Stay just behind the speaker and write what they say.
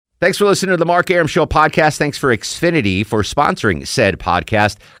Thanks for listening to the Mark Arum Show podcast. Thanks for Xfinity for sponsoring said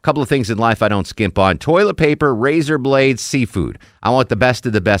podcast. A couple of things in life I don't skimp on. Toilet paper, razor blades, seafood. I want the best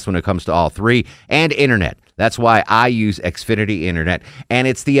of the best when it comes to all three. And internet. That's why I use Xfinity Internet. And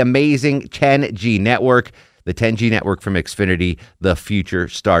it's the amazing 10G network. The 10G network from Xfinity. The future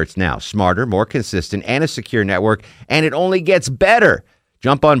starts now. Smarter, more consistent, and a secure network. And it only gets better.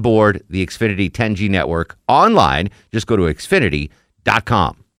 Jump on board the Xfinity 10G network online. Just go to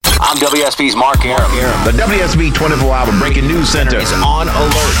Xfinity.com. I'm WSB's Mark Arum. The WSB 24-hour breaking news center Is on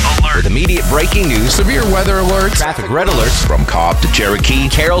alert. With immediate breaking news, severe weather alerts traffic red alerts, from Cobb to Cherokee,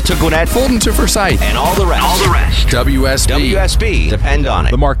 Carroll to Gwinnett, Fulton to Forsyth, and all the rest. WSB. WSB. Depend on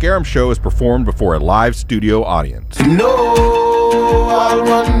it. The Mark Arum Show is performed before a live studio audience. No, I'll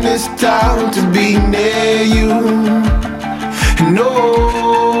run this town to be near you.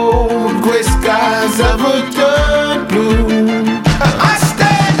 No gray skies ever turn blue. I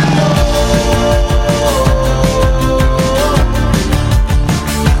stand alone.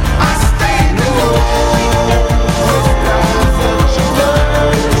 I stand alone.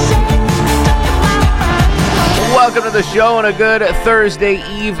 Welcome to the show and a good Thursday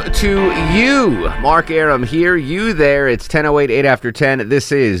Eve to you. Mark Arum here, you there. It's 10:08, 8 after 10.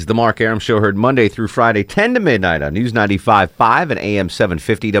 This is the Mark Arum Show, heard Monday through Friday, 10 to midnight on News 95.5 and AM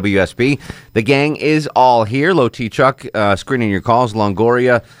 750 WSB. The gang is all here. Low T Chuck screening your calls.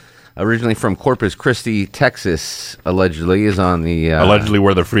 Longoria, originally from Corpus Christi, Texas, allegedly, is on the... Allegedly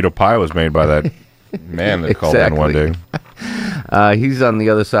where the Frito pie was made by that man that called in one day. He's on the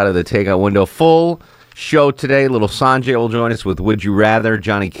other side of the takeout window. Full show today. Little Sanjay will join us with Would You Rather.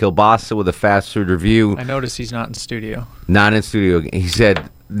 Johnny Kilbasa with a fast food review. I noticed he's not in studio. Not in studio. He said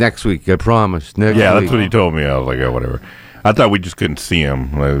next week. I promise. Next Yeah, week. that's what he told me. I was like, oh, whatever. I thought we just couldn't see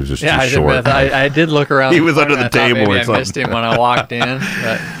him. It was just too short. I did look around. He the was corner under and the I thought table maybe or I missed something. him when I walked in.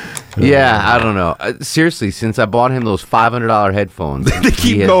 But Yeah, I don't know. Seriously, since I bought him those $500 headphones, They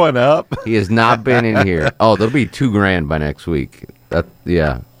keep going up. He has not been in here. Oh, they'll be $2,000 by next week.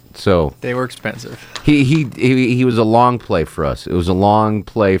 Yeah. So they were expensive. he was a long play for us. It was a long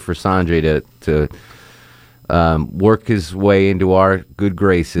play for Sanjay to work his way into our good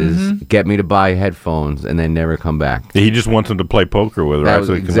graces, get me to buy headphones, and then never come back. He just wants him to play poker with, That right? was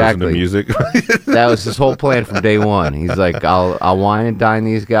So he can exactly. listen to music. That was his whole plan from day one. He's like, I'll wine and dine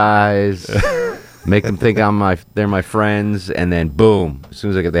these guys, make them think they're my friends, and then boom, as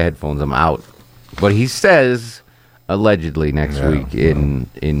soon as I get the headphones, I'm out. But he says allegedly next week in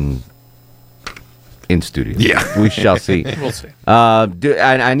studio. Yeah. We shall see. We'll see.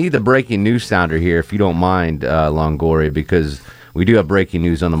 I need the breaking news sounder here, if you don't mind, Longoria, because we do have breaking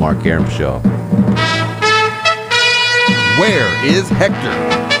news on the Mark Arum Show. Where is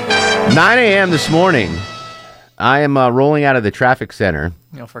Hector? 9 a.m. this morning, I am rolling out of the traffic center.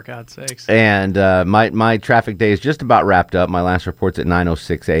 Oh, for God's sakes. And my traffic day is just about wrapped up. My last report's at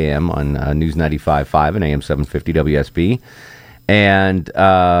 9:06 a.m. on News 95.5 and AM 750 WSB. And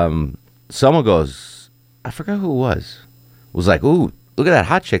someone goes, I forgot who it was like, ooh, look at that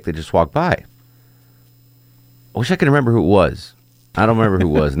hot chick that just walked by. I wish I could remember who it was. I don't remember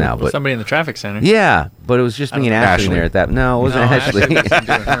who it was now. But Somebody in the traffic center. yeah, but it was just me and Ashley Ashley. there at that. No, it wasn't Ashley. Ashley doesn't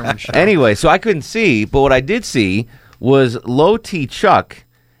do a Herman show. Anyway, so I couldn't see, but what I did see was Low T Chuck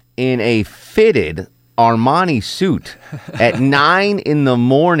in a fitted Armani suit at 9 in the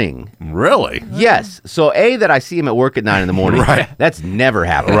morning. Really? Yes. So A, that I see him at work at 9 in the morning. Right. That's never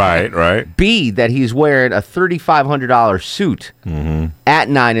happened. Right. B, that he's wearing a $3,500 suit at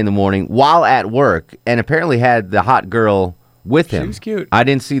 9 in the morning while at work, and apparently had the hot girl with him. was cute. I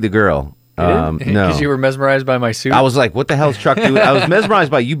didn't see the girl. No. Because you were mesmerized by my suit. I was like, what the hell's Chuck doing? I was mesmerized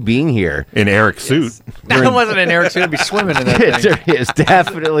by you being here. In Eric's suit. That wasn't an Eric suit. I'd be swimming in that thing. It is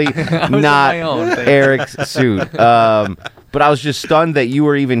definitely in not my own thing. Eric's suit. But I was just stunned that you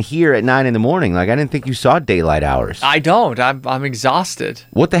were even here at 9 in the morning. Like, I didn't think you saw daylight hours. I don't. I'm exhausted.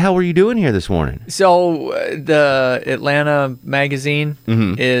 What the hell were you doing here this morning? So the Atlanta magazine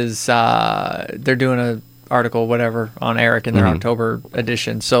Mm-hmm. is they're doing a article, whatever, on Eric in their Mm-hmm. October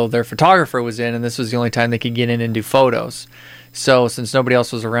edition. So their photographer was in, and this was the only time they could get in and do photos. So since nobody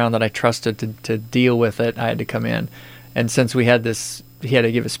else was around that I trusted to deal with it, I had to come in. And since he had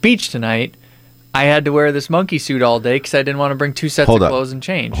to give a speech tonight, I had to wear this monkey suit all day because I didn't want to bring two sets Hold of up. clothes and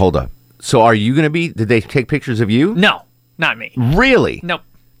change. Hold up. So are you going to be, did they take pictures of you? No, not me. Really? Nope.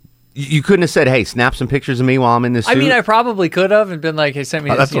 You couldn't have said, hey, snap some pictures of me while I'm in this suit? I mean, I probably could have and been like, hey, send me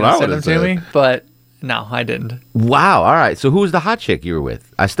this, That's what I send them would've to said. me. But no, I didn't. Wow. All right. So who was the hot chick you were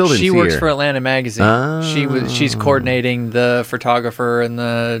with? I still didn't see She works her. for Atlanta Magazine. Oh. She's coordinating the photographer and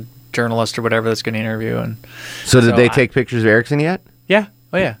the journalist or whatever that's going to interview. And So did so they I- take pictures of Erickson yet? yeah,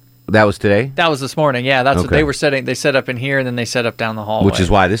 oh yeah. That was today? That was this morning. Yeah, that's what Okay. they were setting. They set up in here, and then they set up down the hallway. Which is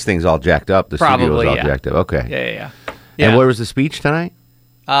why this thing's all jacked up. The Probably, studio's all yeah. jacked up. Okay. Yeah. And where was the speech tonight?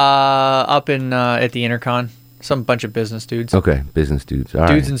 Up in at the Intercon. Some bunch of business dudes. Okay, business dudes. All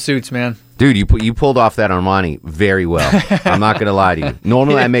Dudes right. in suits, man. Dude, you pulled off that Armani very well. I'm not going to lie to you.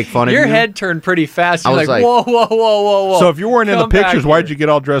 Normally I make fun of Your you. head turned pretty fast. I You're was like, like- whoa. So if you weren't in the Come back pictures, why'd here. you get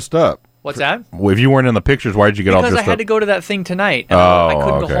all dressed up? What's that? Well, if you weren't in the pictures, why'd you get all Because dressed I had up? to go to that thing tonight. And Oh, I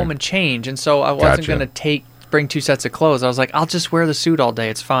couldn't okay. go home and change, and so I wasn't Gotcha. going to bring 2 sets of clothes. I was like, I'll just wear the suit all day.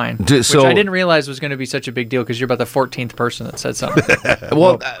 It's fine. So- Which I didn't realize was going to be such a big deal because you're about the 14th person that said something.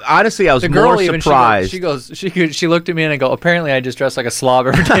 Well, honestly, I was The girl more even surprised. she looked at me and I go, apparently I just dress like a slob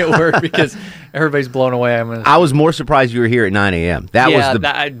every day at work because everybody's blown away. I was more surprised you were here at 9 a.m. That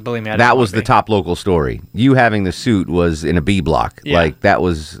was believe me, I didn't that want was to the be. top local story. You having the suit was in a B block. Yeah. Like that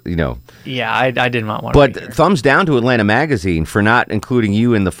was, Yeah, I did not want to But be here. thumbs down to Atlanta Magazine for not including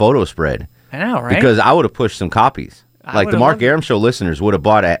you in the photo spread. I know, right? Because I would have pushed some copies. I Like the would've Mark loved Aram Show listeners would have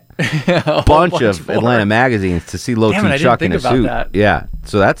bought a bunch of more. Atlanta magazines to see Low Damn it, I T didn't Chuck in think a about suit. that. Yeah,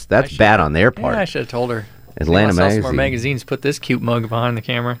 so that's bad on their part. Yeah, I should have told her. Atlanta Sell some more Magazine. magazines. Put this cute mug behind the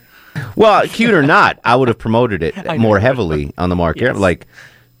camera. Well, cute or not, I would have promoted it I more know. heavily on the Mark Aram. Yes. Like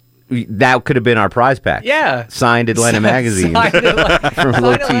that could have been our prize pack. Yeah. Signed Atlanta Magazine Signed from Signed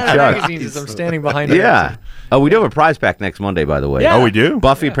Low T Atlanta Chuck. magazines as I'm standing behind it. Yeah. Oh, we do have a prize pack next Monday, by the way. Yeah. Oh, we do?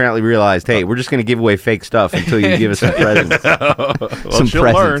 Buffy apparently realized, hey, we're just going to give away fake stuff until you give us some presents. Some she'll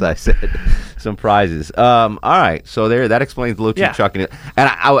presents, learn. I said. Some prizes. All right. So that explains Low T Yeah. Chuck. And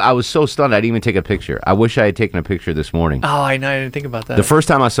I was so stunned, I didn't even take a picture. I wish I had taken a picture this morning. Oh, I know. I didn't think about that. The first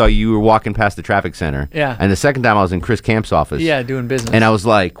time I saw you, you were walking past the traffic center. Yeah. And the second time I was in Chris Camp's office. Yeah, doing business. And I was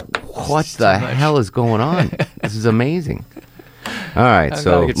like, what the much. hell is going on? This is amazing. All right, I'm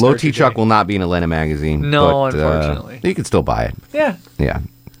so glad I could Low start T your Chuck day. will not be in Atlanta Magazine. No, but, unfortunately. you can still buy it. yeah. Yeah.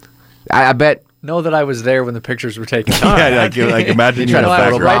 I bet. Know that I was there when the pictures were taken. Yeah, like imagine you try in to the I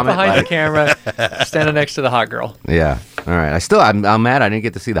was photo right bomb it, behind like- the camera, standing next to the hot girl. Yeah. All right. I'm mad I didn't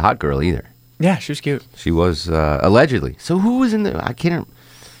get to see the hot girl either. Yeah, she was cute. She was allegedly. So who was in the? I can't.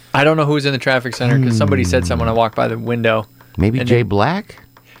 I don't know who was in the traffic center because somebody said someone. I walked by the window. Maybe And Jay then- Black.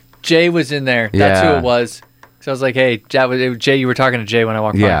 Jay was in there. That's who Yeah. it was. So I was like, "Hey, Jay, you were talking to Jay when I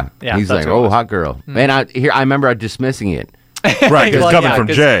walked Yeah. by." Yeah, He's that's like, who it oh, was. hot girl. And I remember dismissing it. Right, because Well, coming yeah, from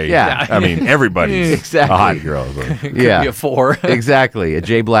 'cause- Jay. Yeah. I mean, everybody's Exactly. a hot girl. So. Could Yeah. be a 4. Exactly. A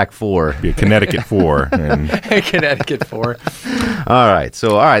Jay Black 4. Be a Connecticut 4. And Connecticut 4. All right.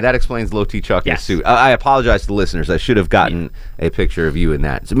 That explains Low T Chuck in a Yes. suit. I apologize to the listeners. I should have gotten a picture of you in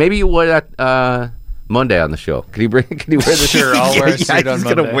that. So maybe you wear that Monday on the show. Can you wear the Sure, I'll wear a suit on he's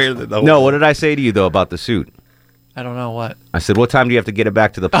gonna Monday. wear the No, what did I say to you though about the suit? I don't know what. I said, what time do you have to get it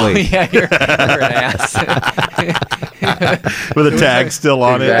back to the Oh plate? yeah, you're an ass. with a tag still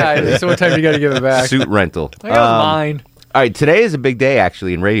on Yeah. So what time do you got to give it back? Suit rental. I got mine. All right, today is a big day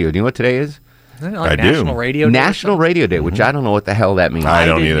actually in radio. Do you know what today is? Isn't it like I do. National Radio Day or National something? Radio Day, which I don't know what the hell that means. I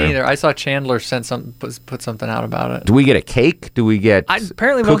don't didn't either. I saw Chandler put something out about it. Do we get a cake? Do we get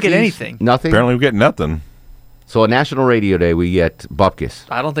Apparently we don't get cookies? anything. Nothing? Apparently, we get nothing. So on National Radio Day, we get bupkis.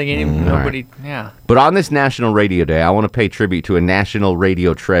 I don't think nobody. Yeah. But on this National Radio Day, I want to pay tribute to a national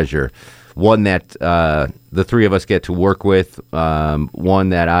radio treasure, one that the three of us get to work with, one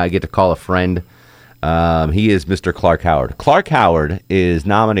that I get to call a friend. He is Mr. Clark Howard. Clark Howard is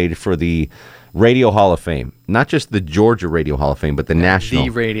nominated for the Radio Hall of Fame, not just the Georgia Radio Hall of Fame, but the National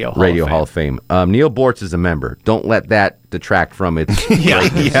Radio Hall of Fame. Neil Bortz is a member. Don't let that detract from its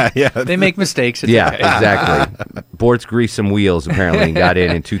Yeah. They make mistakes. It's yeah, okay. exactly. Bortz greased some wheels apparently and got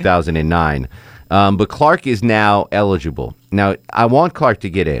in 2009. But Clark is now eligible. Now, I want Clark to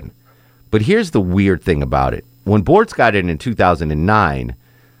get in. But here's the weird thing about it. When Bortz got in 2009,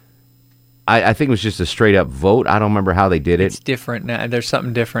 I think it was just a straight up vote. I don't remember how they did It's it. different now. There's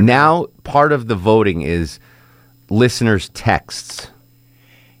something different Now, part of the voting is listeners' texts.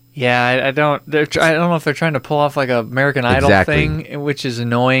 Yeah, I don't. I don't know if they're trying to pull off like a American Idol Exactly. thing, which is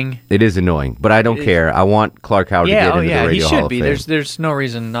annoying. It is annoying, but I don't care. I want Clark Howard to Yeah, get into the he Radio Hall should of be. Fame. There's no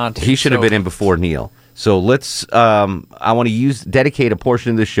reason not to. He should have So- been in before Neil. So let's. I want to dedicate a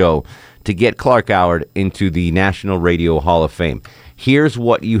portion of the show to get Clark Howard into the National Radio Hall of Fame. Here's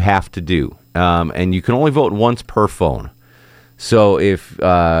what you have to do, and you can only vote once per phone. So if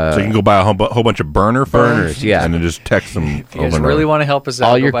So you can go buy a whole bunch of burner phones, Burners, yeah. and then just text them. If you guys really want to help us out,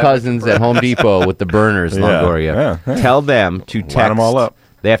 all go your buy cousins at Home Depot with the burners, Yeah, Longoria, yeah. tell them to text. them all up.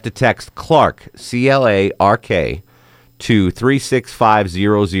 They have to text Clark, CLARK, to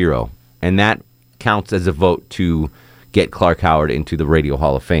 36500, and that counts as a vote to get Clark Howard into the Radio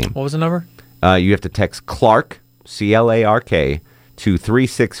Hall of Fame. What was the number? You have to text Clark, CLARK, to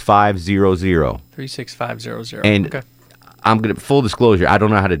 36500. 36500. And okay. I'm going to, full disclosure, I don't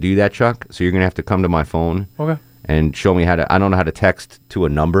know how to do that, Chuck. So you're going to have to come to my phone Okay. and show me how to, I don't know how to text to a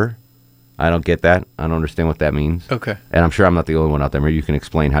number. I don't get that. I don't understand what that means. Okay. And I'm sure I'm not the only one out there. Maybe you can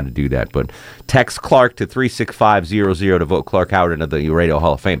explain how to do that. But text Clark to 36500 to vote Clark Howard into the Radio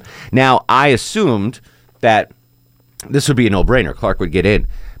Hall of Fame. Now, I assumed that this would be a no-brainer. Clark would get in.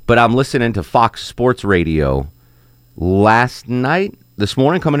 But I'm listening to Fox Sports Radio this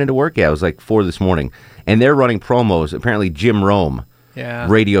morning, coming into work. Yeah, it was like 4 this morning. And they're running promos. Apparently, Jim Rome,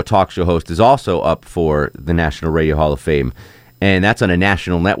 radio talk show host, is also up for the National Radio Hall of Fame. And that's on a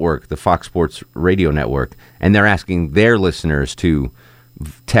national network, the Fox Sports Radio Network. And they're asking their listeners to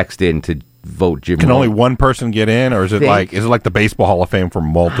text in to vote Jim Rome. Can only one person get in, or is it like the Baseball Hall of Fame for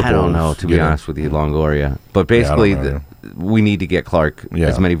multiple? I don't know, to be honest with you, Longoria. But basically, we need to get Clark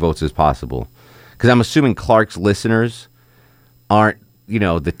as many votes as possible. Because I'm assuming Clark's listeners aren't,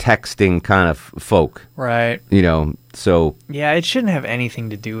 the texting kind of folk. Right. So. Yeah, it shouldn't have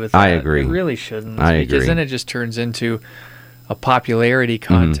anything to do with that. I agree. It really shouldn't. I agree. Because then it just turns into a popularity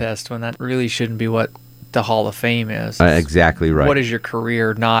contest when that really shouldn't be what the Hall of Fame is. Exactly right. What is your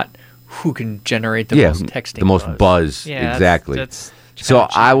career, not who can generate the most texting the most buzz. Yeah, exactly. That's so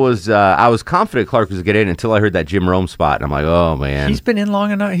I was confident Clark was going to get in until I heard that Jim Rome spot, and I'm like, oh man. He's been in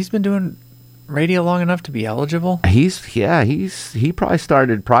long enough. He's been doing radio long enough to be eligible. He probably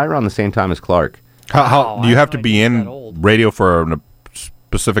started around the same time as Clark. How do you have to be in radio for a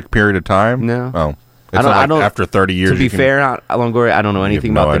specific period of time? No. Oh. I don't. After 30 years. To be fair, Longoria, I don't know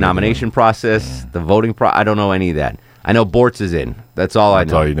anything about the nomination process, the voting process. I don't know any of that. I know Bortz is in. That's all I know.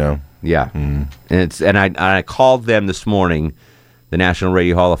 That's all you know. Yeah, and I called them this morning, the National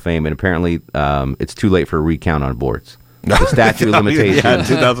Radio Hall of Fame, and apparently it's too late for a recount on Bortz. The statute of limitations. Yeah,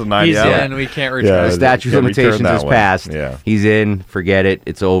 2009. He's in. We can't return. The statute of limitations has passed. Yeah. He's in. Forget it.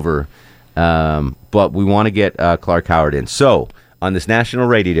 It's over. But we want to get Clark Howard in. So on this National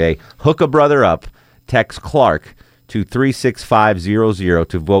Radio Day, hook a brother up. Text Clark to 36500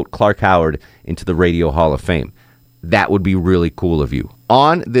 to vote Clark Howard into the Radio Hall of Fame. That would be really cool of you.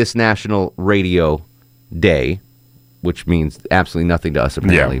 On this National Radio Day, which means absolutely nothing to us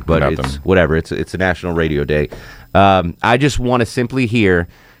apparently, but nothing. It's whatever. It's a National Radio Day. I just want to simply hear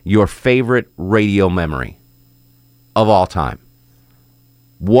your favorite radio memory of all time.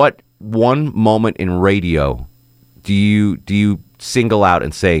 What one moment in radio do you single out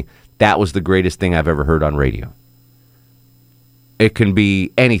and say, that was the greatest thing I've ever heard on radio? It can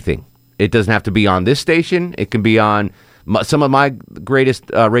be anything. It doesn't have to be on this station. It can be on some of my greatest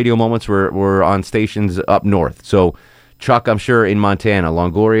radio moments were on stations up north. So, Chuck, I'm sure in Montana,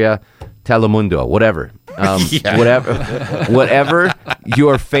 Longoria, Telemundo, whatever. Whatever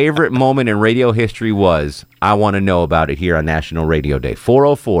your favorite moment in radio history was, I want to know about it here on National Radio Day.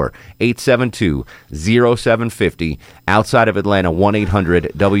 404-872-0750. Outside of Atlanta,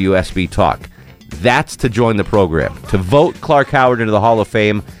 1-800-WSB-TALK. That's to join the program. To vote Clark Howard into the Hall of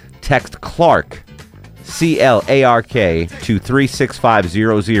Fame, text Clark, C-L-A-R-K, to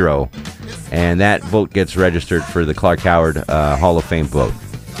 36500. And that vote gets registered for the Clark Howard Hall of Fame vote.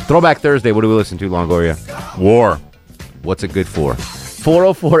 Throwback Thursday, what do we listen to, Longoria? War. What's it good for?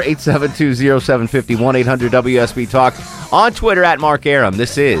 404-872-0750, 1-800-WSB-TALK. On Twitter, at Mark Arum.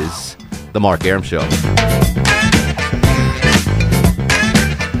 This is The Mark Arum Show.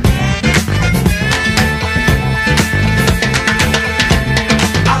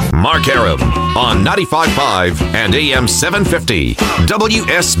 Mark Arum on 95.5 and AM 750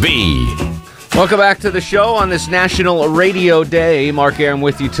 WSB. Welcome back to the show on this National Radio Day. Mark Arum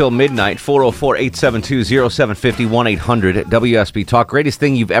with you till midnight. 404-872-0750, 1-800-WSB-TALK. Greatest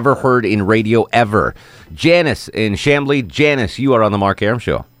thing you've ever heard in radio ever. Janice in Chamblee. Janice, you are on the Mark Arum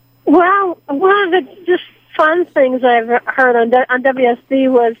Show. Well, one of the just fun things I've heard on WSB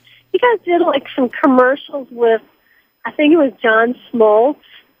was you guys did like some commercials with, I think it was John Smoltz.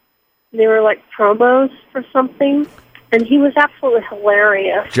 They were like promos for something. And he was absolutely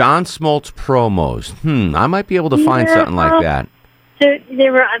hilarious. John Smoltz promos. I might be able to find something like that.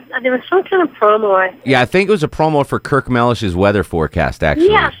 There was some kind of promo. I think it was a promo for Kirk Mellish's weather forecast, actually.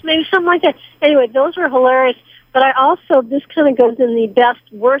 Yes, maybe something like that. Anyway, those were hilarious. But I also, this kind of goes in the best,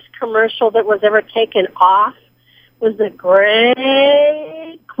 worst commercial that was ever taken off, was the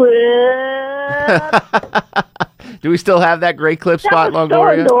Great Clip. Do we still have that Great Clip spot,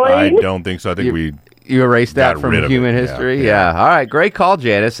 Longoria? So I don't think so. I think You erased that from human history? Yeah. All right. Great call,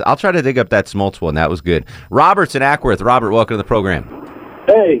 Janice. I'll try to dig up that Smoltz one. That was good. Robert's in Ackworth. Robert, welcome to the program.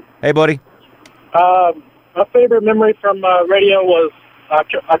 Hey. Hey, buddy. My favorite memory from radio was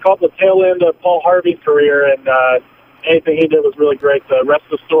I caught the tail end of Paul Harvey's career, and anything he did was really great. The rest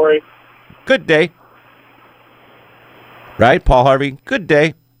of the story. Good day. Right, Paul Harvey? Good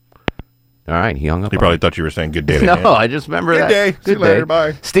day. All right, he hung up. He probably thought you were saying good day to No, him. I just remember that. Good day. See you later.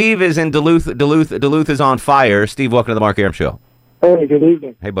 Bye. Steve is in Duluth. Duluth is on fire. Steve, welcome to the Mark Aram Show. Hey, good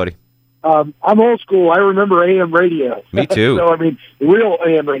evening. Hey, buddy. I'm old school. I remember AM radio. Me too. So, I mean, real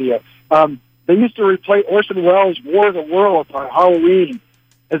AM radio. They used to replay Orson Welles' War of the Worlds on Halloween.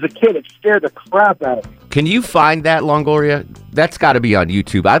 As a kid, it scared the crap out of me. Can you find that, Longoria? That's got to be on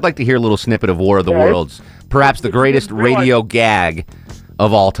YouTube. I'd like to hear a little snippet of War of the Worlds. Perhaps the greatest radio gag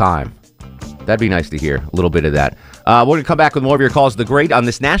of all time. That'd be nice to hear a little bit of that. We're going to come back with more of your calls. On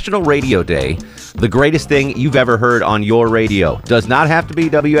this National Radio Day, the greatest thing you've ever heard on your radio. Does not have to be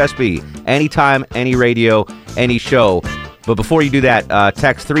WSB. Anytime, any radio, any show. But before you do that,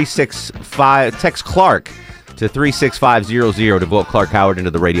 text Clark to 36500 to vote Clark Howard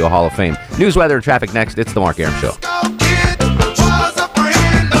into the Radio Hall of Fame. News, weather, and traffic next. It's the Mark Aram Show.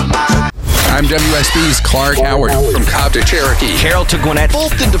 I'm WSB's Clark Howard from Cobb to Cherokee, Carroll to Gwinnett,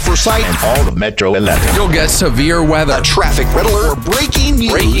 Fulton to Forsyth, and all of Metro 11. You'll get severe weather, A traffic red alert, or breaking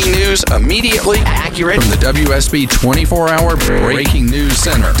news. Immediately Accurate. from the WSB 24-hour Breaking News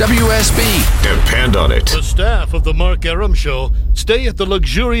Center. WSB. Depend on it. The staff of the Mark Aram Show stay at the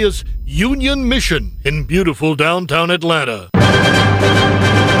luxurious Union Mission in beautiful downtown Atlanta.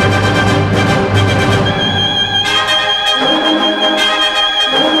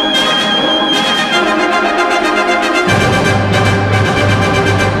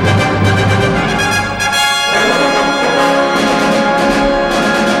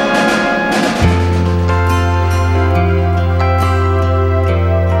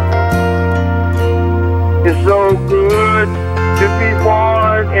 It's so good to be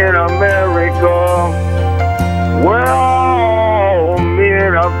born in America, where all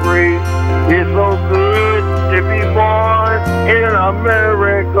men are free. It's so good to be born in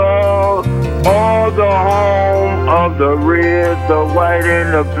America, all the home of the red, the white,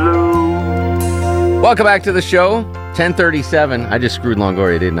 and the blue. Welcome back to the show. 10:37. I just screwed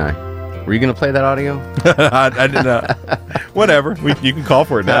Longoria, didn't I? Were you going to play that audio? I did not. Whatever. You can call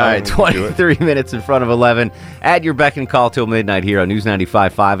for it now. All right, 23 minutes in front of 11. At your beck and call till midnight here on News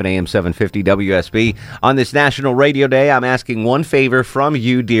 95.5 and AM 750 WSB. On this National Radio Day, I'm asking one favor from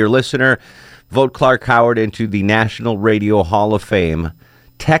you, dear listener. Vote Clark Howard into the National Radio Hall of Fame.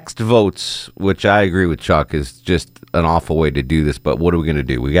 Text votes, which I agree with Chuck, is just an awful way to do this, but what are we going to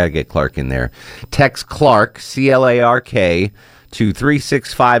do? We got to get Clark in there. Text Clark, C-L-A-R-K, to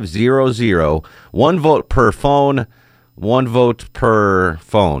 36500. One vote per phone, one vote per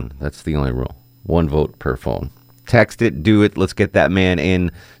phone. That's the only rule. One vote per phone. Text it, do it. Let's get that man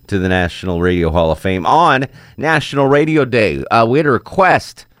in to the National Radio Hall of Fame on National Radio Day. We had a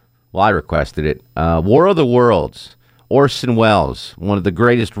request. Well, I requested it. War of the Worlds. Orson Welles, one of the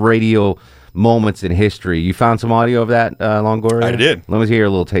greatest radio moments in history. You found some audio of that, Longoria? I did. Let me hear a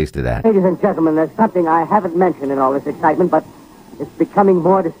little taste of that. Ladies and gentlemen, there's something I haven't mentioned in all this excitement, but it's becoming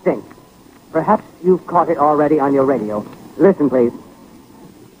more distinct. Perhaps you've caught it already on your radio. Listen, please.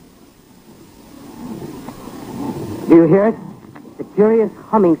 Do you hear it? It's a curious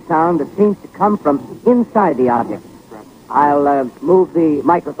humming sound that seems to come from inside the object. I'll move the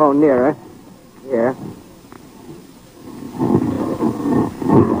microphone nearer. Here.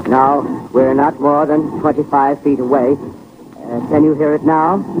 Now, we're not more than 25 feet away. Can you hear it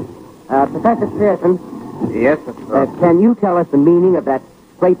now? Professor Pearson? Yes, sir. Can you tell us the meaning of that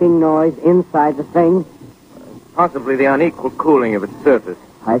scraping noise inside the thing? Possibly the unequal cooling of its surface.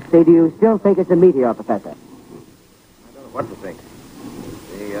 I say, do you still think it's a meteor, Professor? I don't know what to think.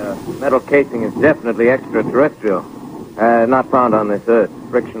 The metal casing is definitely extraterrestrial. Not found on this Earth.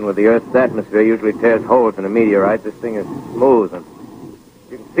 Friction with the Earth's atmosphere usually tears holes in a meteorite. This thing is smooth, and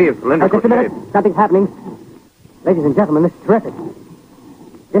you can see its cylindrical Just a minute. shape. Something's happening. Ladies and gentlemen, this is terrific.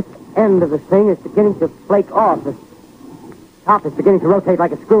 This end of the thing is beginning to flake off. The top is beginning to rotate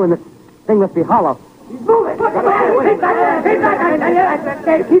like a screw, and the thing must be hollow. He's moving. Keep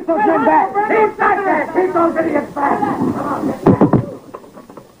those men back. Keep back there. Keep those idiots back.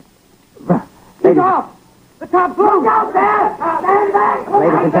 He's off. The top blew. Look out there. Stand back.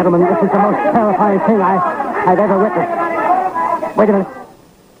 Ladies and gentlemen, this is the most terrifying thing I've ever witnessed. Wait a minute.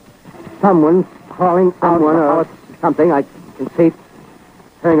 Someone's crawling out or something. I can see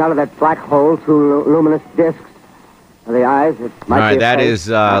coming out of that black hole through luminous discs. The eyes. It might All right, be that face. is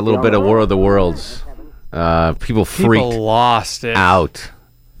a little bit of War of the Worlds. People freaked lost it. out.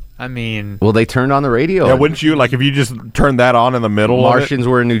 I mean, Well, they turned on the radio. Yeah, wouldn't you like if you just turned that on in the middle? Martians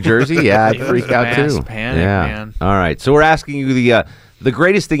were in New Jersey. Yeah, I'd It freak was a out mass too. panic, yeah. man. All right. So we're asking you the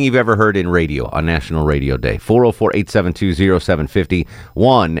greatest thing you've ever heard in radio on National Radio Day. 404-872-0750,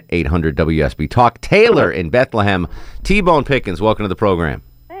 1-800-WSB Talk. Taylor in Bethlehem. T-Bone Pickens, welcome to the program.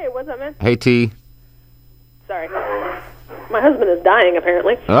 Hey, what's up, man? Hey, T. Sorry. My husband is dying,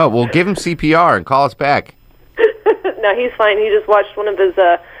 apparently. Oh, well, give him CPR and call us back. No, he's fine. He just watched one of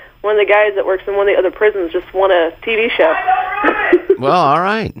the guys that works in one of the other prisons just won a TV show. Well, all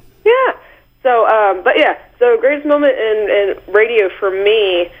right. Yeah. So, so greatest moment in radio for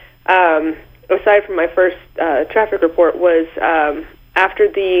me, aside from my first traffic report, was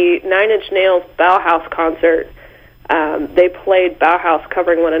after the Nine Inch Nails Bauhaus concert. They played Bauhaus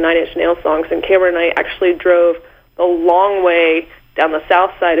covering one of Nine Inch Nails songs, and Cameron and I actually drove the long way down the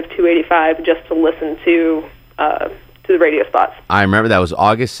south side of 285 just to listen to the radio spots. I remember that was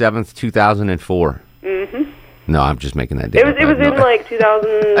August 7th, 2004. Mm-hmm. No, I'm just making that date. It was in like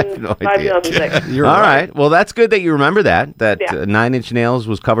 2005, 2006. All right. Well, that's good that you remember that. Yeah. Nine Inch Nails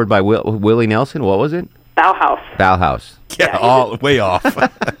was covered by Willie Nelson. What was it? Bauhaus. Yeah, all way off.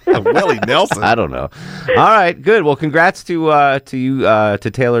 Willie Nelson. I don't know. All right, good. Well, congrats to you,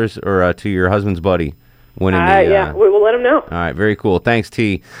 to Taylor's or to your husband's buddy winning the. Yeah, we will let him know. All right, very cool. Thanks,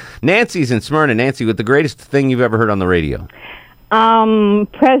 T. Nancy's in Smyrna. Nancy, with the greatest thing you've ever heard on the radio.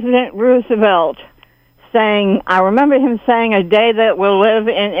 President Roosevelt saying, I remember him saying, a day that will live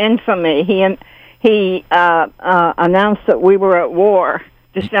in infamy. He announced that we were at war,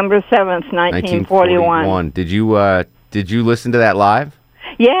 December 7th, 1941. Did you listen to that live?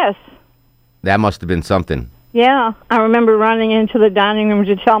 Yes. That must have been something. Yeah, I remember running into the dining room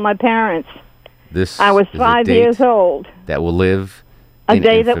to tell my parents. I was 5 years old. That will live A in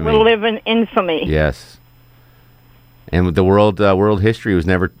day infamy. that will live in infamy. Yes. And the world history was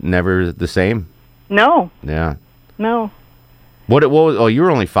never the same. No. Yeah. No. What was? Oh, you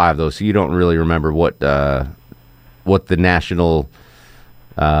were only 5 though, so you don't really remember what the national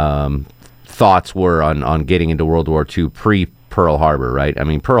thoughts were on getting into World War II pre Pearl Harbor, right? I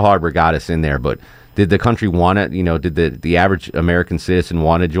mean, Pearl Harbor got us in there, but did the country want it? You know, did the average American citizen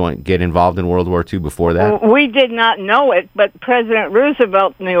want to get involved in World War II before that? We did not know it, but President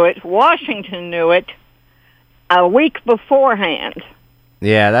Roosevelt knew it. Washington knew it a week beforehand.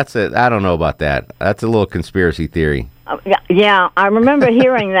 Yeah, I don't know about that. That's a little conspiracy theory. Yeah, I remember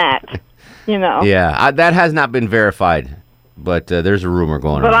hearing that. You know. Yeah, that has not been verified, but there's a rumor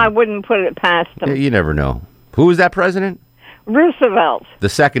going But around. I wouldn't put it past him. You never know. Who was that president? Roosevelt. The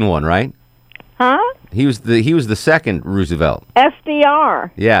second one, right? Huh? He was the second Roosevelt. FDR.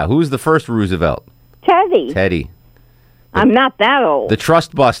 Yeah, who's the first Roosevelt? Teddy. I'm not that old. The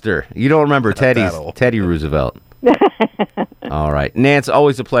Trust Buster. You don't remember Teddy Roosevelt. All right. Nance,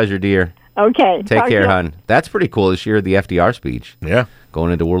 always a pleasure, dear. Okay. Take care, hon. That's pretty cool this year, the FDR speech. Yeah.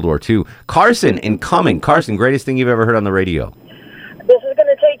 Going into World War II. Carson in Cumming. Carson, greatest thing you've ever heard on the radio. This is going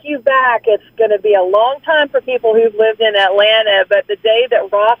to take you back. It's going to be a long time for people who've lived in Atlanta, but the day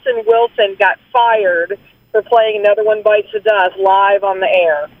that Ross and Wilson got fired for playing Another One Bites the Dust live on the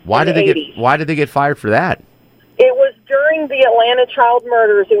air. Why did they get fired for that? It was during the Atlanta child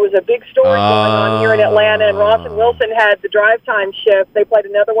murders. It was a big story going on here in Atlanta, and Ross and Wilson had the drive time shift. They played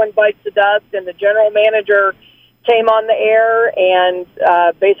Another One Bites the Dust, and the general manager came on the air and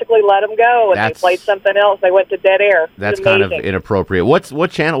basically let them go, and they played something else. They went to dead air. That's kind of inappropriate.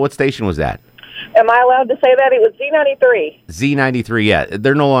 What channel, what station was that? Am I allowed to say that? It was Z93. Z93, yeah.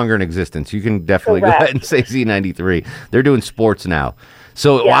 They're no longer in existence. You can definitely go ahead and say Z93. They're doing sports now.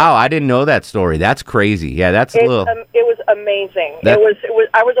 So, wow, I didn't know that story. That's crazy. Yeah, that's a little... It was amazing. It was.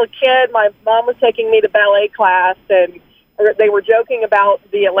 I was a kid. My mom was taking me to ballet class, and they were joking about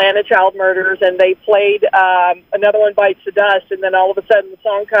the Atlanta child murders, and they played Another One Bites the Dust, and then all of a sudden the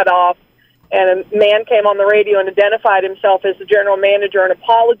song cut off, and a man came on the radio and identified himself as the general manager and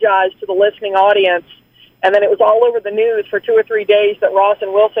apologized to the listening audience. And then it was all over the news for 2 or 3 days that Ross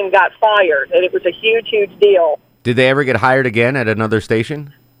and Wilson got fired, and it was a huge, huge deal. Did they ever get hired again at another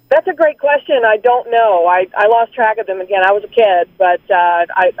station? That's a great question. I don't know. I lost track of them again. I was a kid, but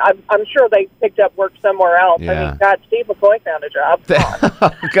I'm sure they picked up work somewhere else. Yeah. I mean, God, Steve McCoy found a job.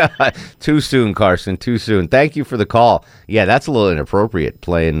 Oh, God. Too soon, Carson. Too soon. Thank you for the call. Yeah, that's a little inappropriate,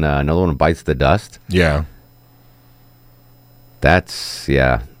 playing Another One Bites the Dust. Yeah. That's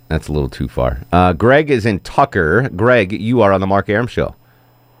a little too far. Greg is in Tucker. Greg, you are on the Mark Arum Show.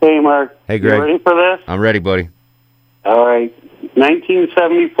 Hey, Mark. Hey, Greg. You ready for this? I'm ready, buddy. All right.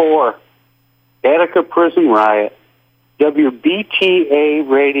 1974, Attica prison riot. WBTA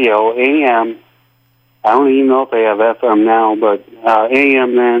radio AM I don't even know if they have FM now, but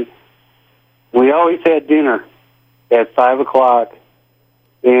AM then. We always had dinner at 5 o'clock,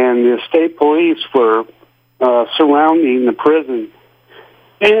 and the state police were surrounding the prison.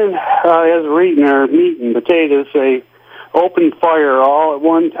 And as we're eating our meat and potatoes, they opened fire all at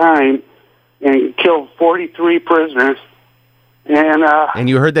one time and killed 43 prisoners. And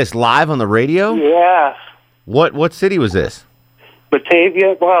you heard this live on the radio? Yes. What city was this?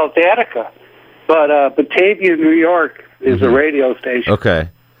 Batavia. Well, it's Attica, but Batavia, New York is a radio station. Okay.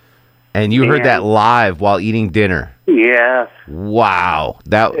 And you heard that live while eating dinner? Yes. Wow.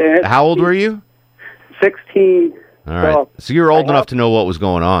 How old were you? 16. All right. So you were old enough to know what was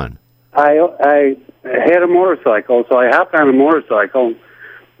going on. I had a motorcycle, so I hopped on a motorcycle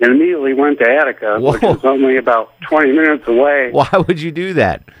and immediately went to Attica, which was only about 20 minutes away. Why would you do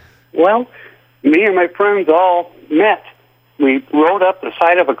that? Well, me and my friends all met. We rode up the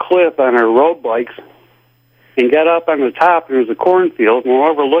side of a cliff on our road bikes and got up on the top. There was a cornfield, and we're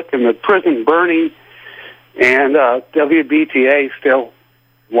overlooking the prison burning, and WBTA still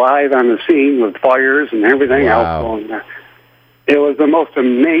live on the scene with fires and everything else going there. It was the most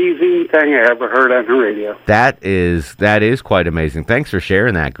amazing thing I ever heard on the radio. That is quite amazing. Thanks for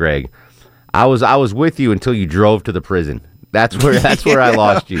sharing that, Greg. I was with you until you drove to the prison. That's where I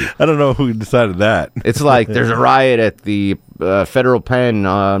lost you. I don't know who decided that. It's like there's a riot at the federal pen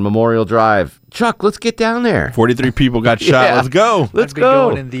on Memorial Drive. Chuck, let's get down there. 43 people got shot. Yeah. Let's go. Let's I'd be go.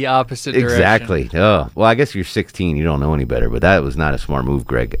 going in the opposite direction. Exactly. Oh, well, I guess you're 16. You don't know any better, but that was not a smart move,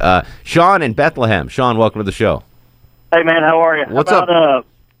 Greg. Sean in Bethlehem. Sean, welcome to the show. Hey, man, how are you? What's up?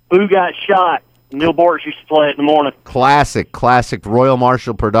 Who Got Shot? Neil Bortz used to play it in the morning. Classic Royal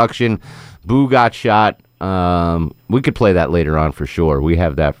Marshall production. Boo Got Shot. We could play that later on for sure. We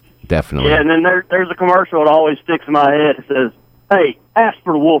have that definitely. Yeah, and then there's a commercial that always sticks in my head. It says, "Hey, ask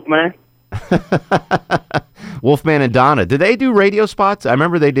for the Wolfman." Wolfman and Donna. Did they do radio spots? I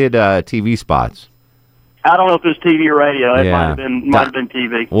remember they did TV spots. I don't know if it was TV or radio. It might have been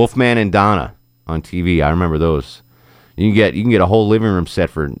TV. Wolfman and Donna on TV. I remember those. You can get a whole living room set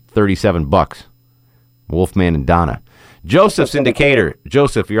for $37. Wolfman and Donna. Joseph's in Decatur.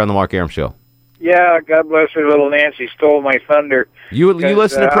 Joseph, you're on the Mark Arum Show. Yeah, God bless her, little Nancy stole my thunder. You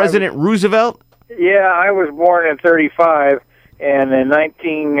listen to President Roosevelt? Yeah, I was born in 1935, and in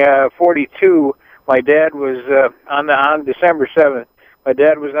 1942, my dad was on December 7th. My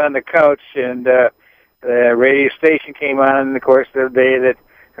dad was on the couch, and the radio station came on, and of course, the day that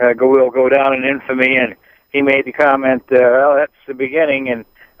will go down in infamy, and he made the comment, well, that's the beginning, and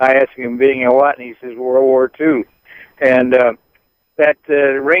I asked him, beginning of what, and he says, World War II. And that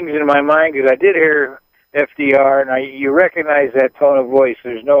rings in my mind because I did hear FDR, and you recognize that tone of voice.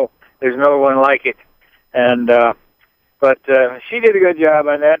 There's no one like it. And but she did a good job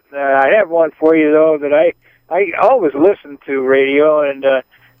on that. I have one for you though that I always listen to radio, and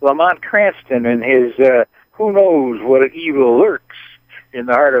Lamont Cranston and his "Who Knows What Evil Lurks in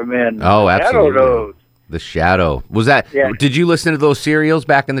the Heart of Men." Oh, absolutely. Shadow knows. The Shadow. Was that? Yeah. Did you listen to those serials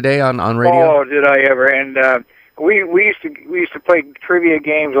back in the day on radio? Oh, did I ever? And we used to play trivia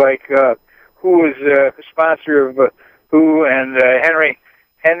games like who was the sponsor of who, and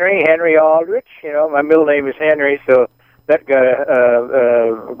Henry Aldrich. You know, my middle name is Henry, so that got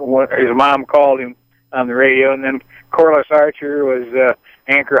his mom called him on the radio, and then Corliss Archer was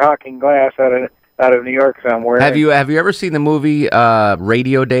Anchor Hawking Glass out of New York somewhere. Have you ever seen the movie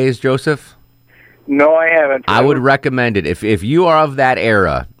Radio Days, Joseph? No, I haven't. I would recommend it. If you are of that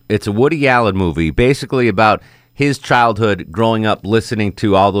era, it's a Woody Allen movie, basically about his childhood growing up listening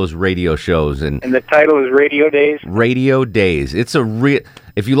to all those radio shows. And the title is Radio Days? Radio Days. It's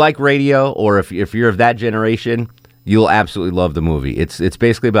if you like radio, or if you're of that generation, you'll absolutely love the movie. It's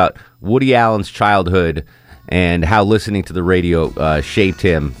basically about Woody Allen's childhood and how listening to the radio shaped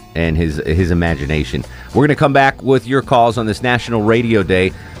him and his imagination. We're going to come back with your calls on this National Radio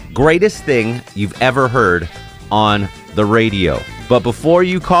Day. Greatest thing you've ever heard on the radio. But before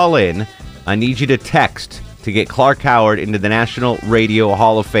you call in, I need you to text to get Clark Howard into the National Radio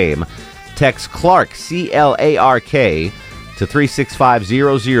Hall of Fame. Text Clark, C-L-A-R-K, to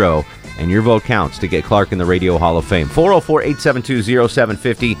 36500, and your vote counts to get Clark in the Radio Hall of Fame.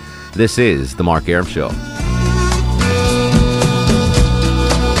 404-872-0750. This is The Mark Arum Show.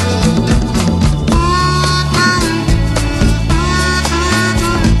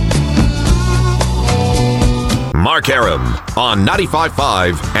 Mark Arum on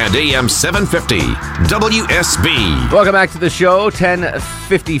 95.5 and AM 750 WSB. Welcome back to the show.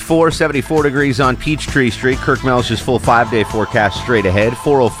 10:54, 74 degrees on Peachtree Street. Kirk Melish's full 5-day forecast straight ahead.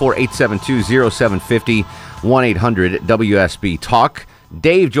 404-872-0750, 1-800-WSB-TALK.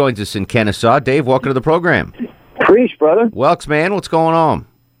 Dave joins us in Kennesaw. Dave, welcome to the program. Preach, brother. Welks, man, what's going on?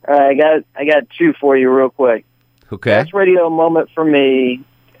 I got two for you real quick. Okay. Best radio moment for me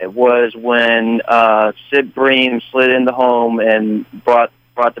was when Sid Bream slid in the home and brought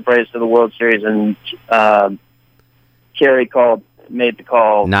the Braves to the World Series, and Kerry made the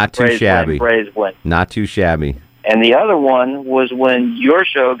call. Not too Braves shabby. Win, Braves win. Not too shabby. And the other one was when your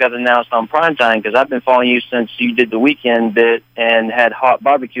show got announced on primetime, because I've been following you since you did the weekend bit and had Hot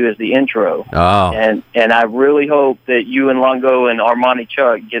Barbecue as the intro. Oh. And I really hope that you and Longo and Armani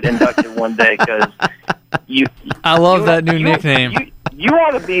Chuck get inducted one day, because I love that new nickname. You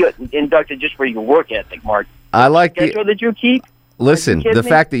ought to be inducted just for your work ethic, Mark. I like the schedule that you keep. Listen, the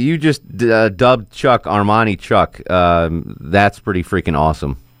fact that you just dubbed Chuck Armani Chuck, that's pretty freaking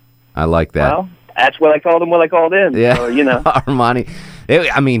awesome. I like that. Well, that's what I called him when I called in. Yeah, so, you know. Armani.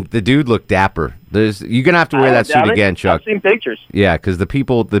 The dude looked dapper. You're gonna have to wear that suit again, Chuck. I've seen pictures. Yeah, because the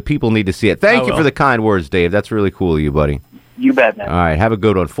people need to see it. Thank you for the kind words, Dave. That's really cool of you, buddy. You bet, man. All right, have a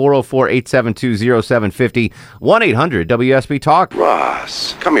good one. 404-872-0750, 1-800-WSB Talk.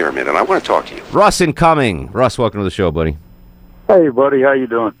 Ross, come here a minute. I want to talk to you. Russ incoming. Russ, welcome to the show, buddy. Hey, buddy, how you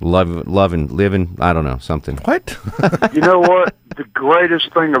doing? Loving, living, I don't know, something. What? You know what? The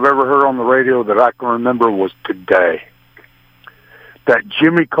greatest thing I've ever heard on the radio that I can remember was today. That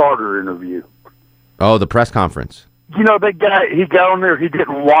Jimmy Carter interview. Oh, the press conference. You know, he got on there, he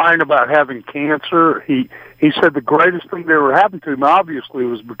didn't whine about having cancer. He said the greatest thing that ever happened to him, obviously,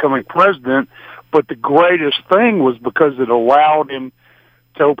 was becoming president, but the greatest thing was because it allowed him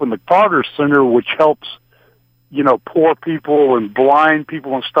to open the Carter Center, which helps, you know, poor people and blind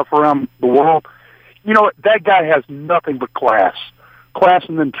people and stuff around the world. You know, that guy has nothing but class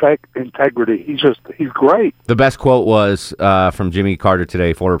and integrity. He's great. The best quote was from Jimmy Carter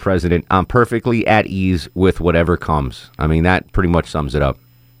today, former president, "I'm perfectly at ease with whatever comes." I mean, that pretty much sums it up.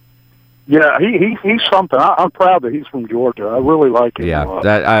 Yeah, he's something. I'm proud that he's from Georgia. I really like him. Yeah,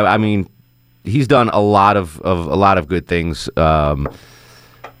 I mean, he's done a lot of good things. 90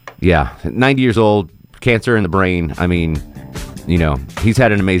 years old, cancer in the brain. I mean, you know, he's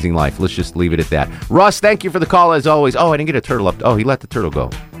had an amazing life. Let's just leave it at that. Russ, thank you for the call as always. Oh, I didn't get a turtle up. Oh, he let the turtle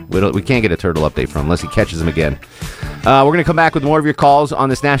go. We can't get a turtle update from him unless he catches him again. We're going to come back with more of your calls on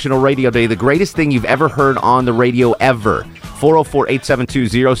this National Radio Day. The greatest thing you've ever heard on the radio ever.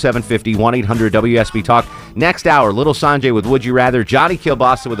 404-872-0750, 1-800-WSB Talk. Next hour, Little Sanjay with Would You Rather, Johnny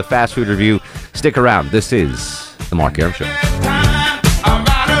Kilbasa with a fast food review. Stick around. This is The Mark Arum Show.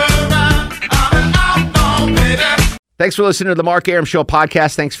 Thanks for listening to the Mark Arum Show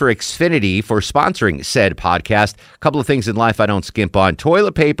podcast. Thanks for Xfinity for sponsoring said podcast. A couple of things in life I don't skimp on.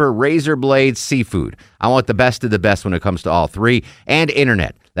 Toilet paper, razor blades, seafood. I want the best of the best when it comes to all three. And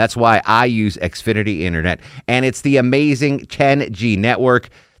internet. That's why I use Xfinity Internet. And it's the amazing 10G network.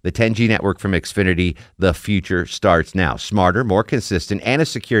 The 10G network from Xfinity. The future starts now. Smarter, more consistent, and a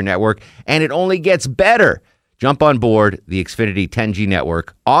secure network. And it only gets better. Jump on board the Xfinity 10G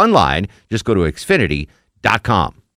network online. Just go to Xfinity.com.